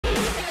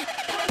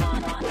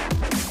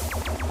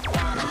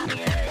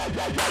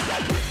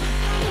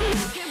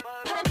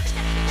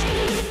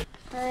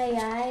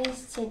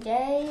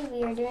today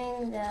we are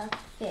doing the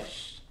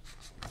fish.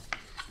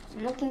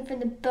 I'm looking for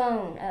the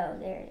bone. Oh,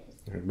 there it is.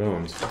 There are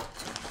bones. So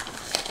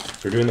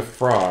we're doing the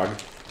frog.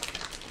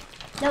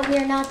 No, we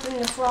are not doing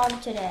the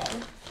frog today.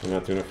 We're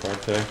not doing a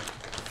frog today?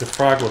 The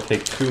frog will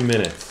take 2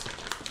 minutes.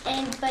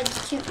 But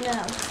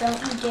no,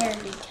 don't you dare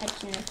be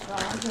touching the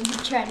frog when you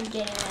try to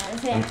get it out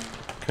of there. I'm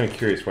kind of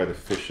curious why the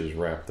fish is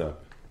wrapped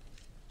up.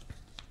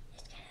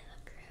 It's gonna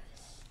look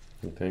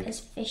gross. You think?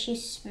 Because fish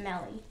is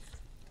smelly.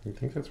 You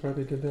think that's why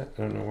they did that?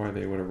 I don't know why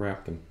they would have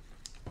wrapped them.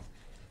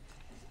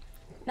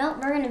 Well,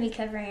 we're gonna be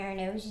covering our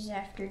noses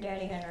after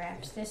Daddy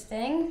unwraps this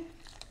thing.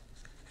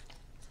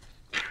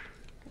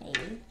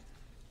 Maybe.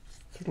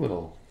 It's a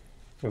little,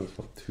 doesn't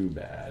look too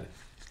bad.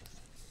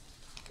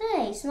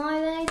 Hey,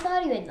 smaller than I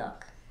thought he would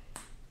look.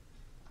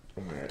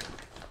 Alright.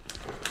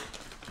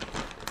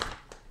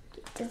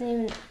 Doesn't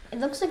even. It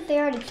looks like they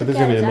already took So this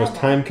is out going to be his the most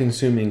eyeball.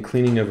 time-consuming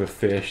cleaning of a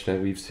fish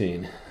that we've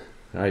seen.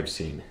 I've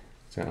seen.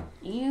 So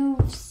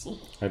You've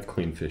seen. I've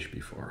cleaned fish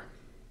before.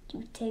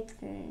 You've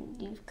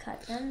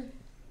cut them.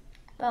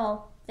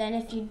 Well, then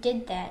if you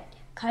did that,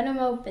 cut them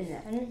open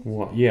then.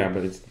 Well, yeah,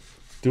 but it's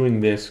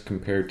doing this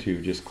compared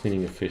to just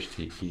cleaning a fish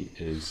to eat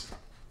is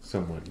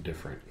somewhat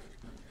different.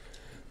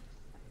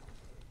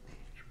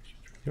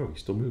 Oh, he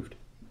still moved.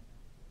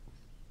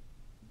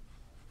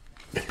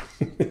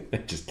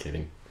 Just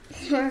kidding.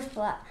 We're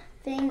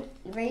flopping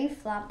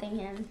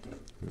him.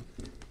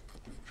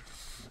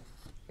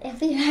 If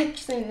he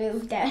actually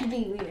moved, that'd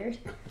be weird.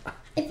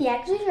 If he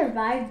actually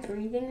survived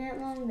breathing that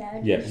long,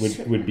 that would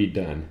be would be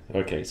done.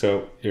 Okay,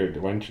 so here,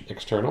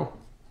 external.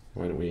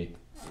 Why don't we?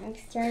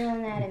 External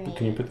anatomy.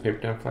 Can you put the paper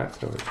down flat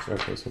so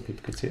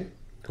people can see it?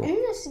 Cool. In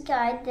this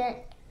guide, the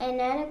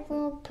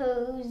anatomical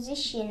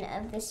position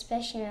of the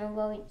specimen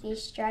will be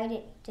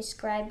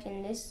described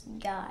in this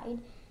guide,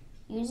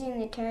 using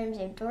the terms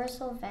of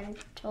dorsal,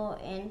 ventral,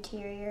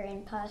 anterior,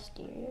 and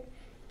posterior.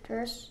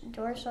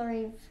 Dorsal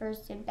refers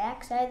to the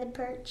back side of the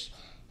perch,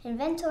 and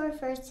ventral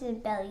refers to the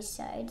belly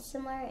side.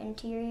 Similar,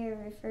 anterior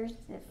refers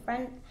to the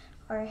front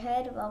or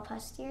head, while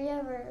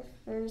posterior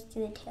refers to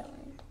the tail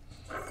end.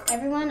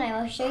 Everyone, I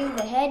will show you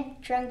the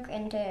head, trunk,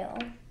 and tail.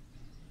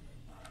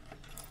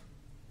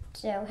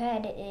 So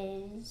head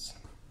is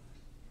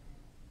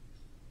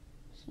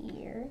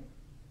here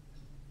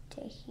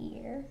to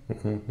here.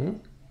 Mm-hmm.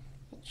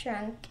 The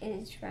trunk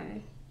is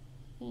from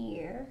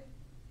here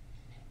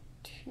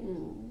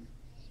to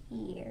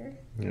here.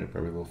 Yeah,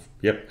 probably a little.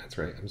 Yep, that's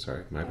right. I'm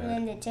sorry, my bad.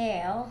 And then the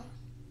tail,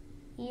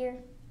 here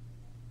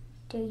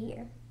to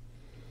here.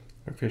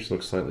 Our fish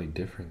looks slightly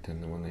different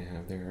than the one they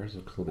have there. Ours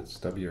looks a little bit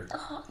stubbier.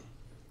 Oh.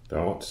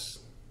 Don't.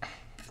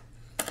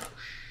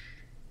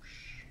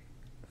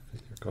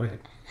 Go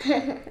ahead.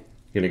 You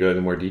gonna go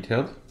into more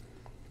detailed?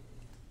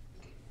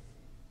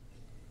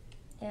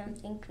 I don't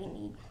think we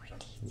need more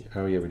detail.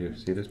 Oh yeah, we do.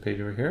 See this page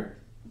over here?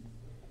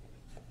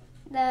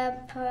 The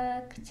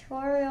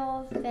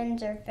pectoral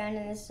fins are found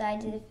on the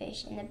sides of the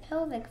fish, and the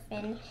pelvic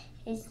fin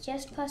is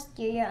just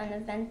posterior on the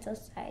ventral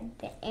side.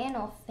 The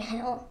anal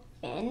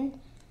fin,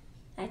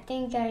 I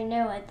think I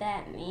know what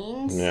that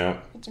means. Yeah.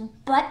 It's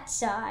butt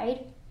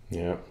side.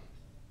 Yeah.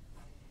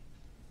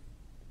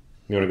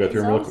 You want to go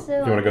through them?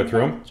 You want to go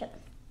through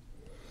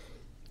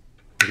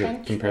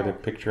them? Compare the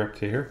picture up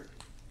to here.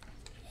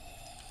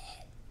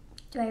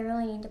 Do I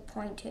really need to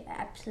point to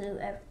absolute?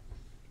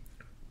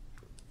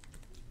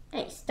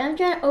 Hey, stop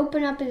trying to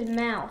open up his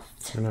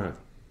mouth. Or not?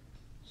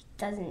 He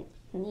doesn't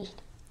need.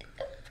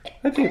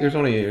 I think there's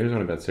only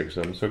about 6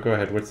 of them. So go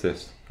ahead. What's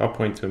this? I'll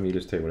point to them. You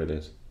just say what it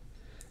is.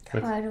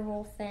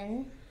 Caudal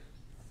fin.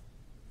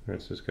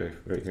 What's this guy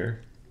right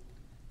here?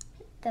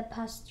 The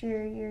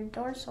posterior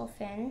dorsal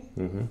fin.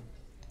 Mm-hmm.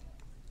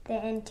 The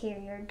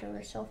anterior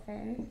dorsal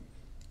fin.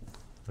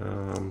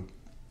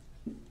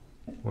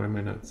 Why am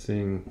I not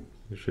seeing?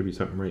 There should be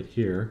something right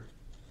here.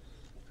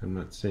 I'm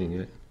not seeing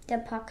it. The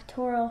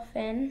pectoral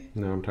fin.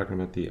 No, I'm talking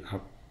about the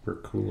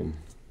operculum.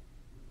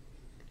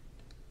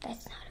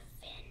 That's not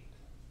a fin.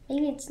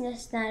 Maybe it's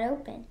just not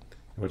open.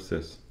 What's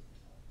this?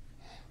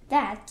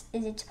 That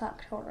is its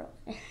pectoral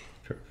fin.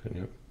 Sure,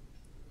 yep.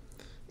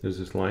 There's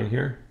this line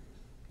here.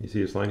 You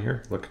see this line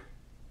here? Look.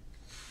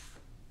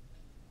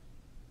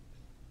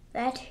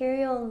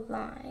 Lateral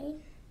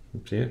line.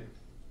 You see it?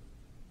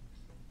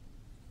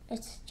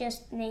 It's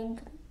just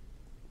named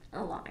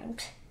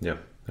aligned.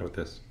 Yep. How about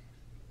this?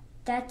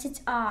 That's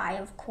its eye,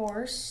 of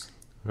course.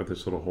 How about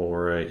this little hole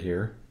right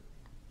here?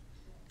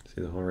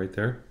 See the hole right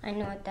there? I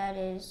know what that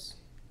is.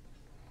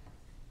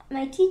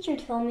 My teacher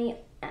told me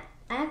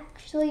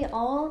actually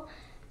all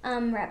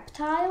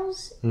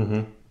reptiles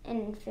Mm-hmm.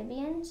 and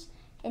amphibians,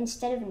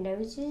 instead of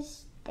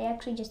noses, they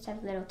actually just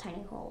have little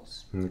tiny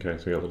holes. Okay,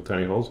 so you got little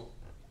tiny holes.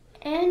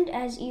 And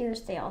as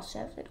ears, they also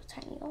have little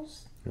tiny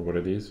holes. And what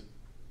are these?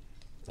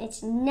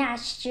 It's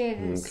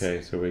nostrils.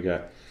 Okay, so we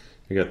got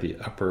the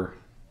upper.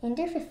 I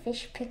wonder if a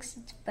fish picks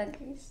its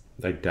buggers.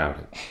 I doubt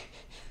it.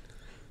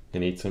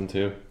 And eats them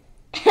too.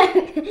 That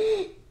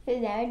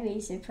would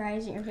be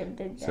surprising if it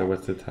did that. So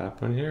what's the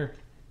top one here?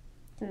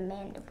 The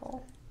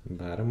mandible. The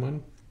bottom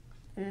one?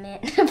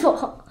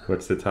 Mandible.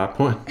 What's the top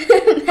one?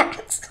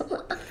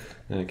 maxilla.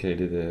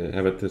 Okay, how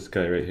about this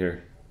guy right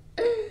here?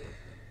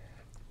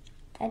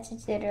 That's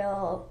its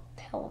little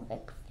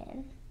pelvic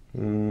fin.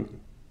 Mm.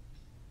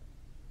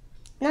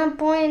 Not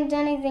pointing to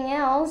anything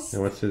else.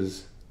 And what's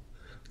his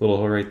little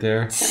hole right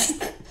there? It's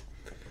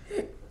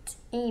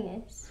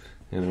anus.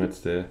 And what's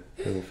the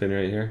little fin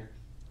right here?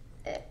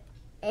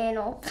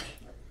 Anal.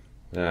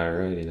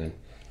 Alrighty then.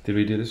 Did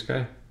we do this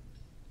guy?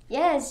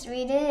 Yes,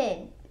 we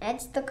did.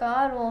 That's the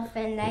caudal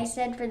fin. I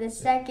said for the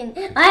second.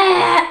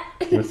 Ah!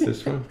 What's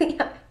this one? We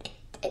already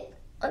did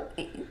one of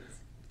these.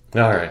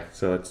 Alright,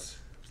 so let's...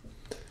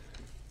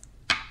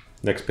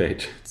 Next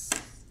page.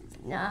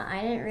 No,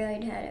 I didn't really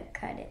know how to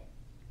cut it.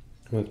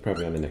 Well, it's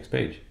probably on the next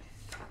page.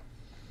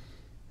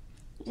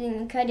 You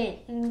can cut it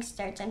and it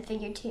starts on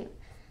figure 2.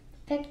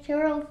 The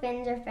pectoral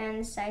fins are found on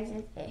the sides of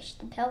the fish.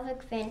 The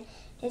pelvic fin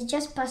is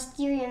just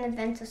posterior on the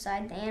ventral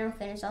side. The anal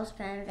fin is also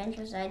found on the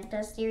ventral side. The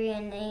posterior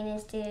and the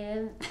anus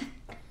too.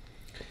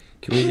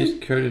 Can we just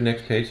go to the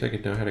next page so I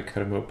can know how to cut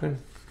them open?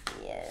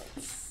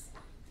 Yes.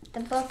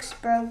 The book's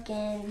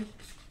broken.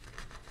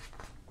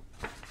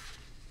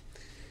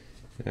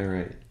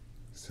 Alright,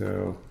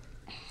 so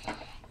I'm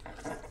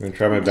going to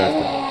try my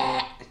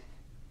best.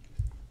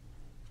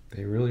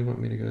 They really want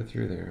me to go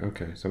through there.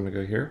 Okay, so I'm going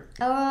to go here.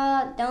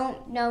 Don't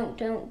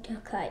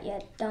cut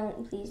yet.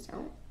 Please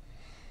don't.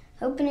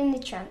 Opening the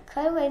trunk.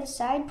 Cut away the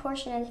side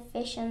portion of the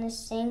fish on the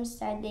same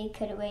side they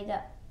cut away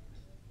the...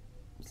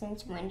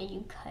 Since when did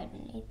you cut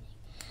anything?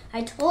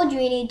 I told you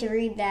we need to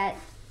read that.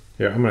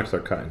 Yeah, I'm going to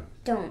start cutting.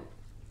 Don't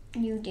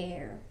you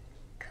dare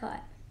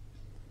cut.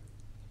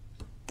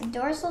 The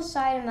dorsal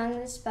side among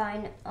the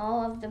spine,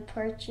 all of the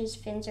perch's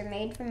fins are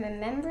made from a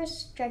membranous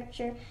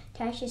structure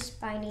attached to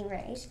spiny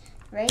rays.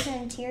 The rays on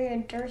anterior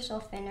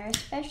dorsal fin are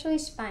especially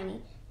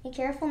spiny. Be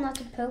careful not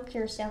to poke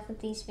yourself with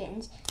these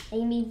fins. They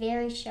can be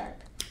very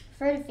sharp.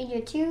 Refer to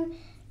figure 2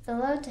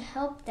 below to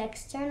help the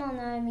external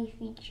anatomy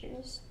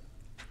features.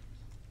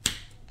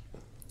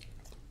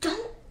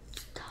 Don't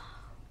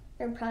stop.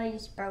 Or probably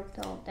just broke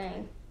the whole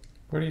thing.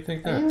 What do you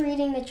think Are that? you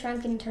reading the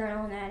trunk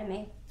internal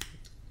anatomy?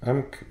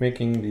 I'm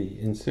making the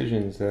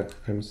incisions that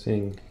I'm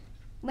seeing.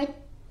 What?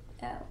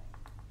 Oh.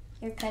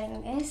 You're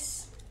cutting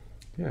this?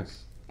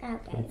 Yes.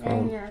 Okay,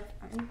 then you're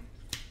fine.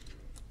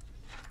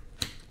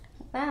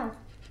 Wow.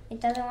 It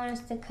doesn't want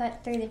us to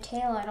cut through the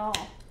tail at all.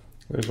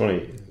 There's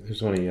only,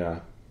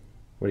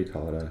 what do you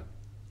call it?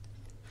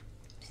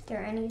 Is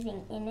there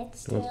anything in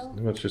its Well,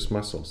 tail? it's just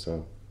muscle,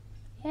 so.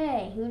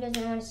 Hey, who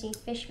doesn't want to see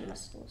fish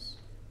muscles?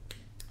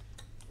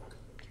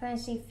 If you want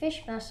to see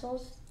fish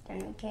muscles,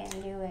 then we can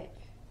do it.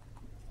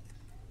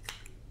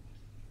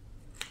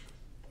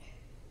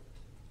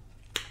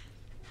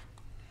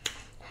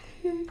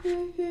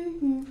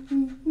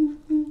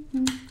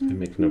 I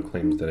make no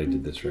claims that I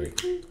did this right.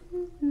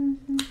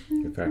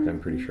 In fact, I'm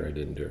pretty sure I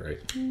didn't do it right.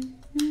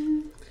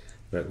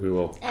 But we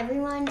will.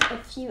 Everyone,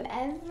 if you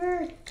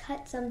ever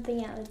cut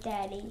something out with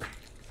Daddy,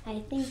 I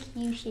think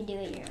you should do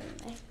it your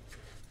own way.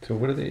 So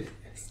what are they?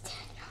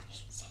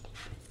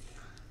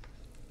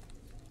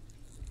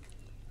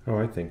 Oh,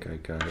 I think I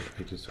got it.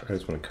 I just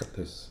want to cut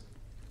this.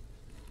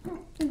 You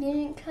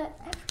didn't cut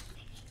everything.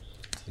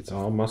 It's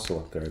all muscle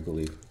up there, I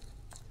believe.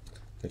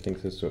 I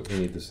think this is what we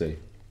need to see.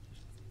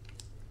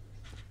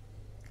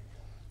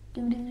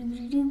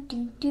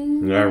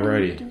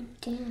 Alrighty.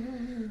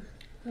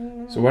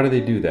 So why do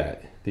they do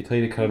that? They tell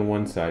you to cut on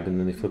one side and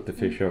then they flip the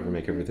fish over and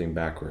make everything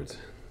backwards.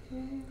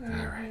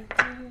 Alright.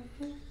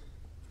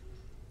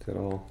 Is that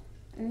all?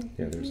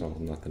 Yeah, there's all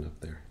nothing up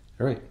there.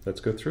 Alright, let's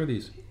go through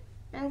these.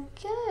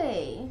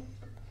 Okay.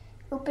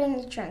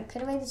 Opening the trunk.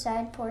 Cut away the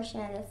side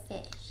portion of the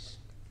fish.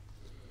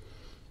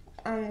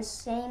 On the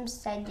same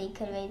side they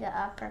cut away the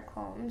upper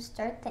column.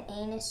 Start the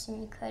anus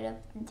and cut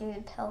up through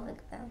the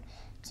pelvic bone.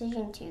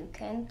 Incision 2.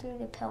 Cutting through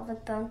the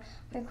pelvic bone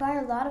will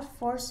require a lot of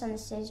force on the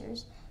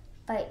scissors,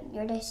 but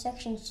your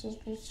dissection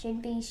scissors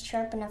should be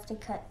sharp enough to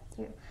cut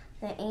through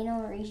the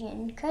anal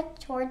region. Cut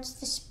towards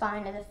the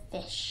spine of the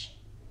fish.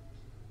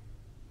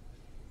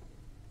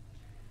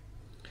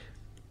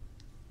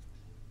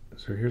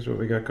 So here's what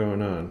we got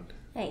going on.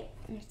 Hey,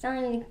 I'm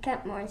telling you to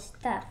cut more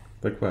stuff.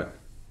 Like what?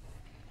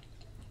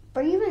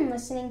 Were you even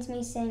listening to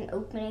me saying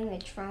opening the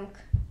trunk?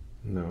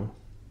 No.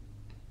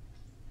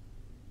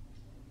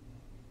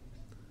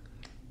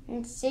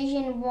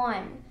 Incision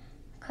 1.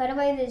 Cut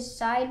away the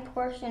side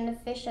portion of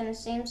the fish on the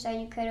same side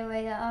you cut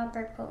away the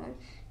upper colon.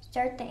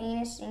 Start the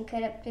anus and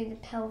cut up through the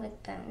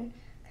pelvic bone.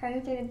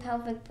 Cutting through the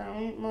pelvic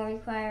bone will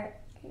require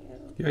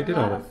a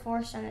lot of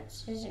force on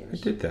its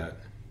scissors. I did that.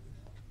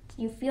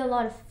 Do you feel a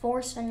lot of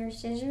force on your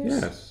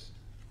scissors? Yes.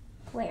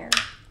 Where?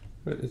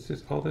 But it's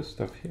just all this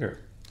stuff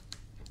here.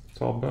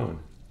 It's all bone.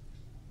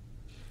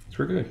 So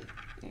we're good.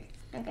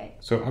 Okay.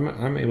 So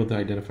I'm able to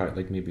identify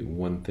like maybe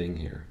one thing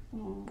here.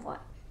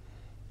 What?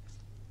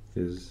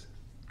 Is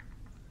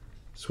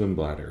swim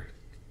bladder.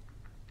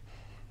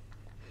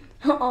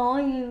 All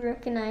you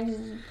recognize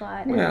is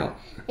bladder. Well,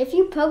 if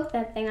you poke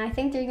that thing, I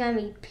think there's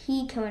gonna be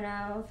pee coming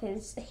out of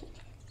his anus.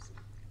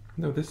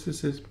 no, this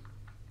is his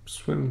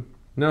swim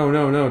No,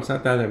 no, no, it's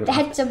not that type of...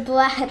 That's a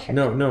bladder.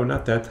 No, no,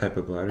 not that type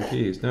of bladder.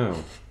 Jeez,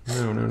 no.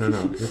 No, no, no,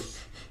 no. It's...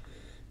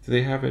 Do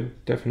they have a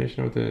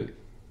definition of the...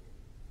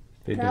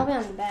 They Probably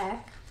don't. on the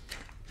back.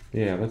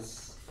 Yeah,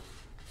 let's...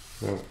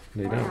 No,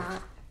 they Or don't.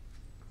 not.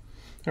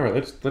 All right,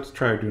 let's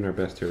try doing our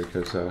best here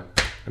because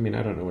I mean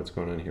I don't know what's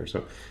going on here.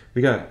 So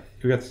we got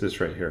this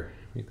right here.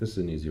 This is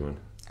an easy one.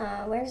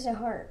 Where's the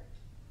heart?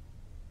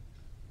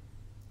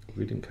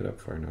 We didn't cut up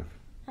far enough.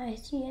 I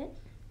see it.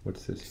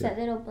 What's this It's here? that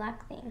little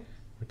black thing.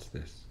 What's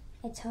this?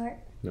 It's heart.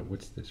 No,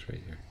 what's this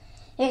right here?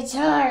 It's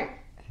heart.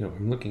 No,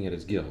 I'm looking at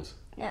his gills.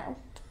 No.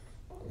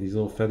 These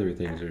little feathery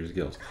things are his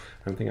gills.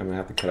 I think I'm gonna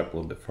have to cut up a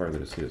little bit farther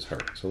to see his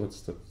heart. So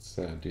let's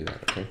do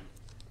that, okay?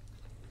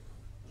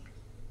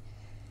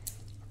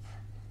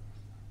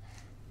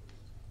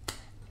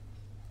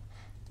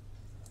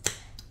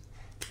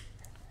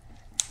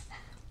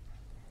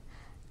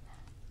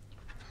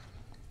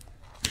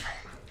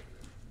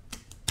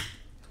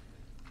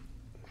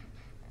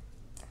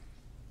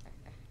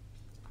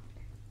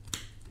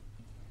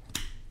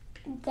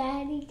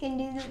 Daddy can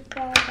do the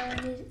part on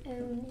his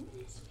own in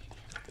this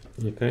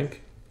video. You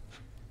think?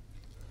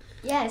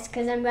 Yes,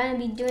 because I'm going to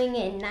be doing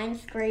it in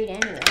 9th grade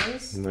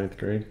anyways. 9th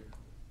grade?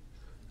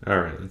 All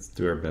right, let's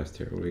do our best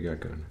here. What we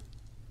got going?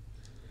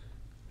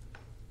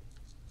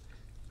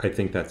 I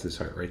think that's his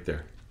heart right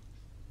there.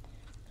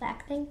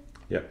 Black thing?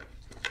 Yep.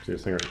 See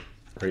this thing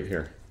right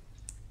here.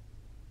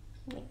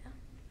 Yeah.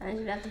 I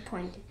was about to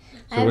point it.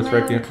 So I have what's my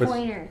right own there?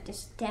 pointer to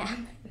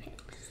stab it.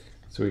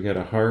 So we got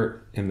a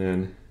heart and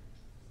then...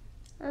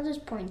 I'll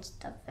just point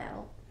stuff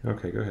out.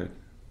 Okay, go ahead.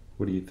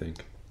 What do you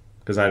think?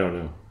 Because I don't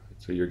know.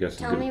 So your guess is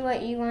Tell good. me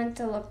what you want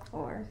to look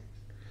for.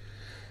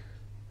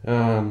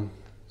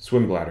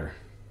 Swim bladder.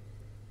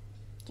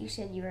 You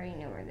said you already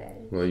know where that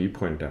is. Well, you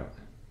pointed out.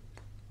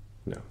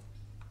 No.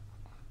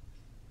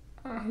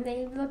 Oh,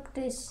 they look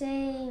the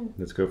same.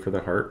 Let's go for the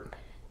heart.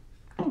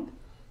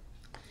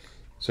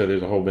 So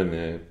there's a whole bin.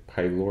 The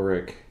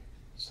pyloric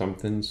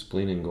something,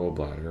 spleen, and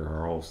gallbladder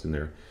are all in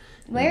there.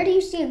 Where do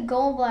you see a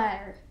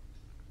gallbladder?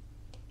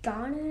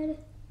 Gonad?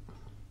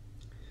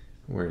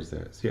 Where's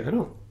that? See, I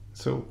don't...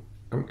 So,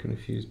 I'm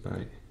confused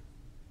by...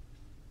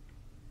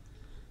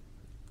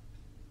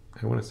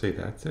 I want to say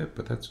that's it,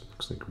 but that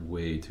looks like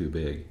way too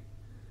big.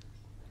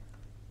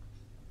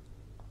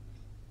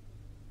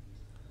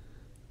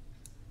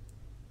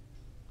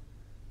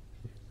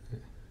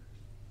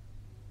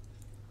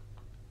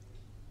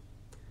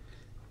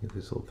 Get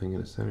this little thing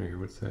in the center here.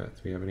 What's that?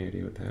 Do we have any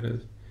idea what that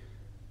is?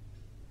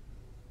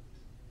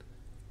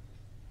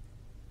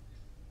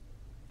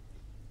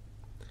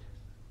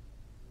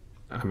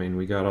 I mean,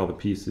 we got all the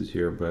pieces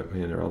here, but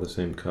man, they're all the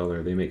same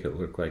color. They make it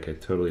look like a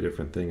totally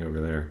different thing over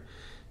there.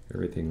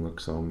 Everything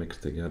looks all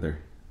mixed together.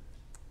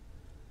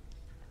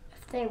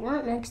 If they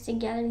weren't mixed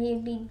together,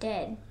 he'd be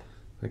dead.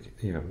 Like,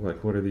 yeah,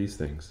 like what are these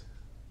things?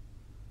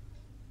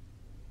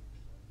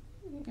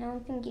 I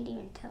don't think it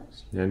even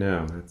tells Yeah, I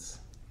know, that's...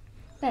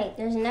 Wait,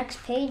 there's a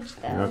next page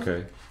though.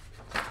 Okay.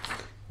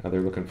 Oh, they're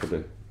looking for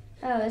the...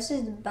 Oh, this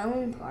is the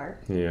bone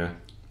part. Yeah.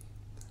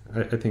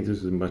 I think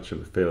this is much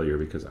of a failure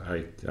because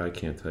I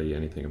can't tell you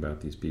anything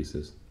about these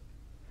pieces.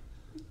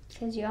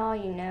 Because all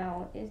you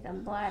know is the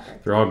bladder.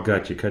 They're all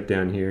gut. You cut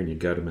down here and you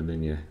gut them and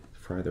then you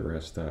fry the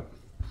rest up.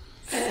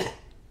 I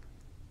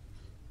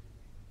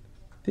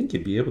think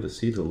you'd be able to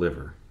see the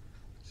liver.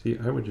 See,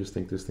 I would just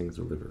think this thing's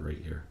the liver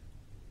right here.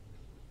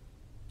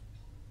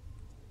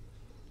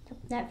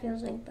 That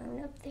feels like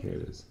bone up there. Here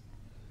it is.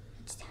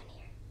 It's down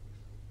here.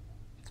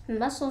 His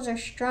muscles are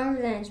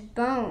stronger than his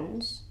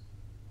bones.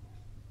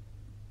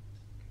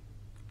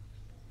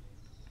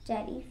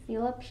 Daddy,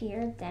 feel up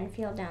here, then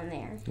feel down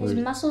there. His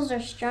muscles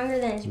are stronger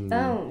than his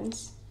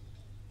bones.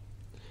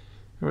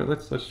 All right,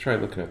 let's try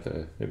looking at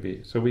the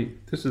maybe. So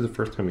this is the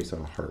first time we saw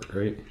a heart,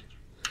 right?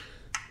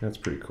 That's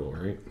pretty cool,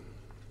 right?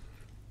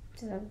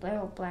 It's a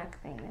little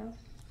black thing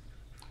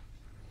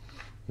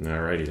though.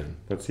 Alrighty then.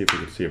 Let's see if we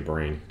can see a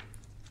brain.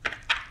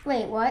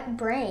 Wait, what?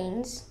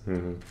 Brains?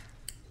 Mm-hmm.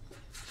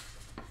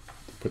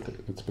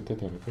 Let's put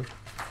that down, okay?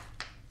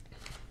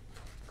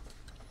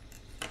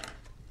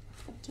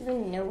 Do you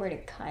even know where to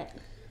cut?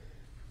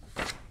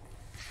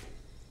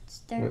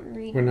 Start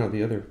reading. Well, no,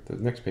 the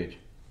next page.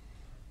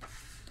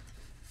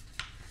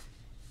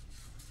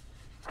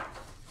 I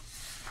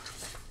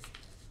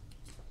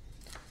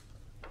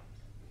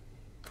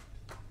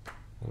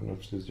don't know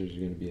if scissors are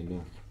going to be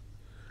enough.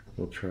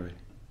 We'll try.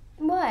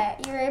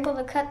 What? You're able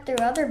to cut through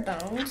other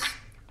bones.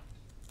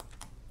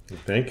 You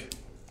think?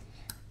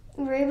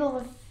 You're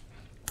able to...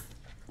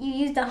 You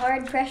use the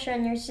hard pressure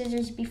on your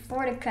scissors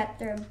before to cut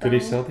through a bone. Did he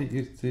sell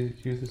use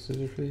the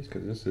scissors for these?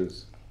 Because this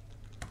is...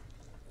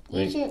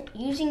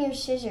 Using your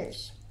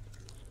scissors.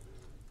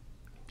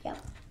 Yep.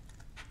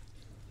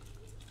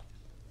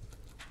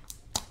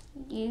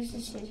 Use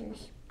the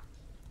scissors.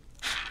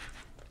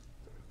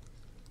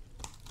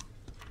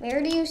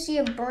 Where do you see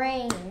a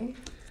brain?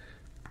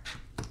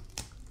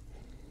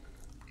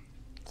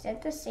 Is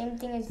that the same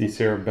thing as the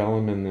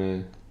cerebellum and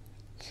the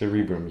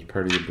cerebrum is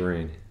part of your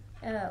brain.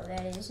 Oh,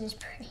 that is his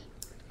brain.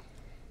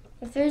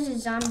 If there's a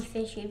zombie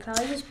fish, he'd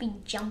probably just be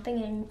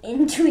jumping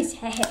into his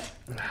head.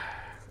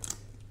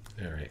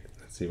 All right,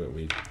 let's see what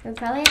we... It would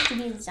probably have to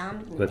be a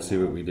zombie. Let's see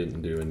what we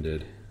didn't do and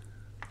did.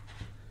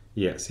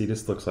 Yeah, see,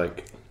 this looks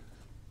like...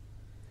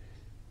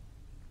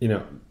 You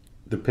know,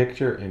 the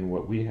picture and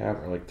what we have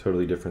are like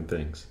totally different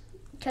things.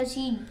 Because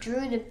he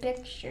drew the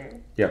picture.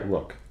 Yeah,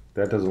 look.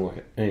 That doesn't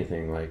look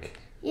anything like...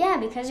 Yeah,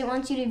 because it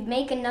wants you to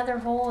make another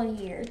hole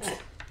here.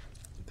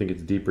 You think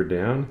it's deeper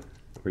down?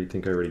 Or you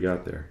think I already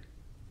got there?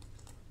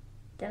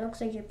 That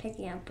looks like you're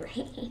picking out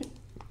brain.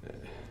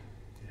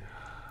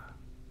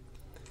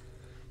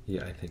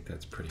 Yeah, I think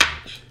that's pretty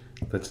much...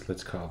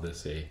 Let's call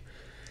this a...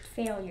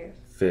 Failure.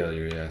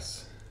 Failure,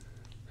 yes.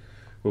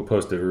 We'll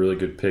post a really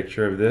good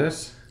picture of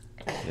this.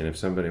 And if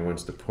somebody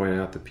wants to point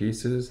out the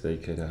pieces, they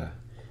could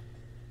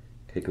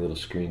take a little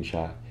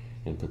screenshot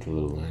and put the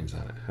little lines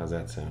on it. How's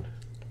that sound?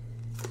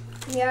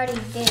 We already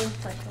did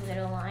put the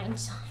little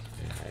lines on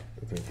it. Yeah,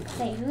 I think it's...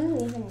 Hey,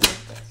 who even made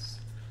this?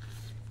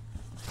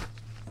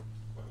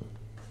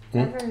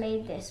 Whoever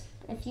made this,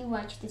 if you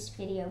watch this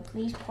video,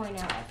 please point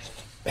out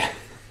everything.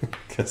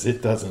 Because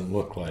it doesn't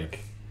look like...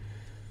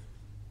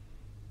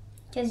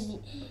 Because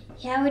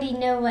how would he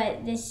know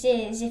what this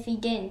is if he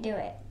didn't do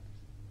it?